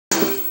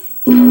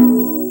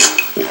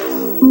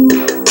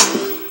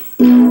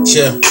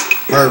Chill.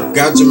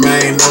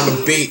 Herbganjamane on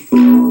the beat.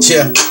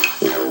 Chill.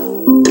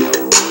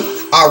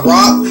 I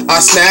rock, I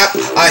snap,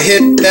 I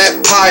hit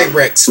that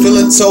Pyrex.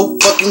 Feeling so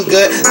fucking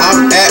good,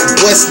 I'm at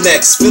West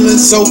Next.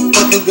 Feeling so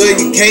fucking good,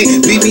 you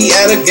can't beat me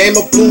at a game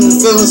of pool.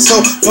 Feeling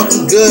so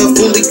fucking good,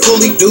 fully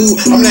coolly dude.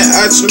 I'm that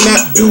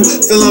astronaut dude,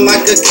 feeling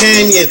like a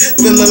canyon,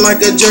 feeling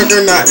like a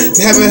juggernaut.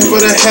 Heaven for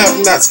the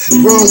have-nots,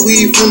 growing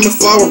weed from the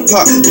flower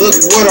pot. Look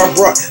what I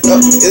brought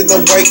up in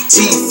the white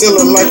tee,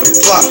 feeling like a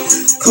plot.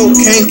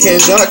 Cocaine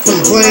cannot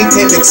complain,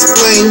 can't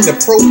explain the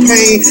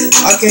propane.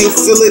 I can't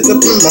feel it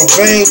up in my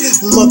vein.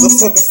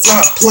 Motherfucking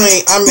fly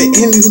plane, I'm an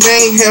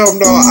inhumane. Hell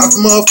no, I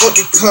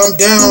motherfucking come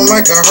down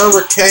like a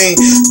hurricane.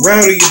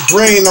 Rattle your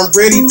brain, I'm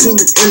ready to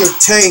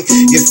entertain.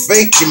 You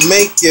fake, you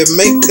make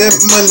that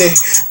money.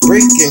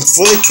 Breaking,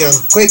 flicking,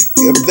 quake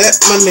that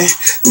money.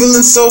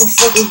 Feeling so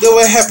fucking good,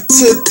 what happened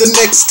to the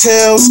next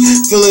tails?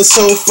 Feeling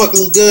so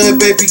fucking good,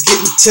 baby,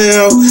 getting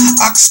tail.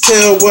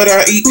 Oxtail, what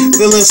I eat,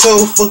 feeling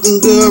so fucking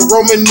good.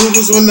 Roman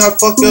noodles when I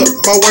fuck up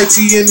my white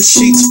tea in the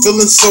sheets.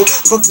 Feeling so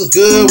fucking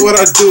good, what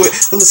I do it.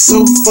 Feeling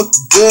so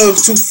fucking good,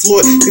 too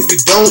fluid. If you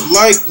don't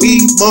like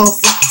me,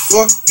 motherfucker,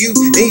 fuck you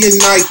and your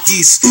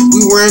Nikes.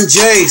 We wearing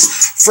J's,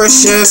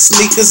 fresh ass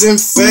sneakers and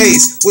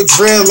fades with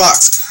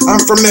dreadlocks. I'm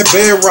from that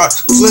bedrock,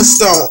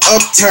 Flintstone,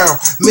 Uptown,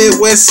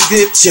 Midwest,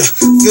 get ya.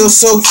 Feel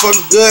so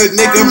fucking good,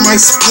 nigga,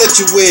 might split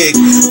your wig.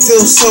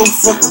 Feel so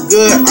fucking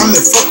good, I'm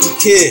that fucking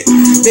kid.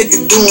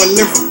 Nigga doing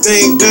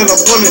everything that I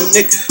want a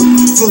nigga.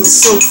 Feeling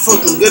so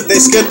fucking good,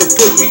 they scared to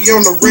put me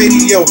on the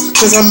radio,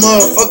 cause I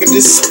motherfucking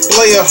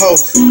display a hoe.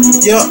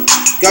 Yup,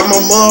 got my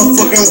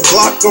motherfucking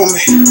Glock on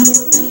me,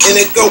 and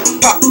it go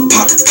pop,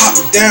 pop, pop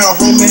down,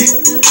 homie,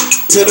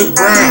 to the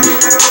ground.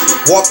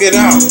 Walk it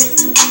out,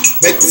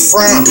 make a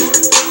frown.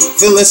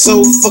 Feeling so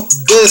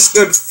fucking good,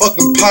 scared of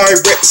fucking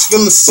Pyrex.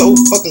 Feeling so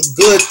fucking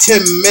good, 10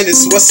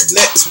 minutes, what's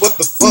next? What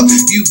the fuck?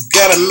 You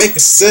gotta make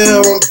a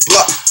sale on the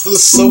block. Feeling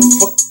so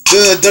fucking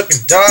good,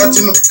 ducking,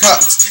 dodging them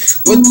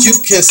cops. What you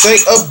can say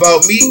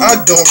about me,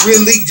 I don't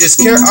really just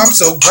care. I'm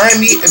so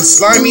grimy and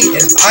slimy,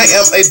 and I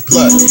am a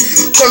blood.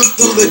 Come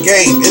through the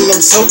game in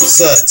them soap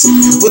suds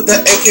with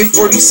the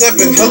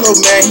AK-47. Hello,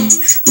 man.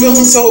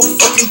 Feeling so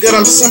fucking good,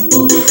 I'm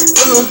simple.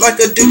 Feeling like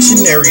a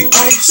dictionary.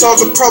 I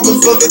solve the problem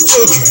for the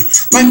children.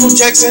 Michael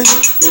Jackson,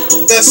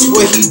 that's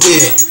what he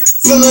did.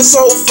 Feeling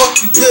so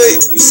fucking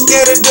good, you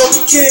scared of them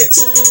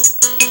kids?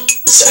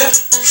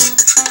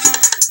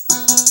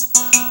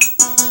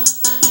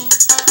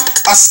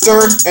 I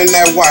stir in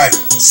that white,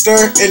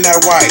 stir in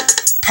that white,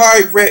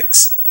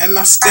 Pyrex, and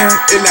I stare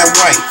in that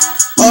white.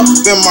 Up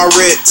in my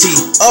red tea,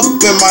 up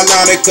in my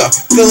Nautica,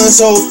 feeling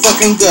so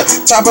fucking good.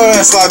 Chopper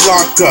ass like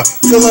Blanca,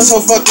 feeling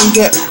so fucking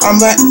good. I'm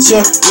at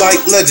you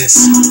like lettuce,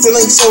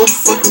 feeling so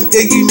fucking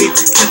good. You need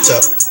to catch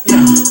up.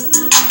 Yeah.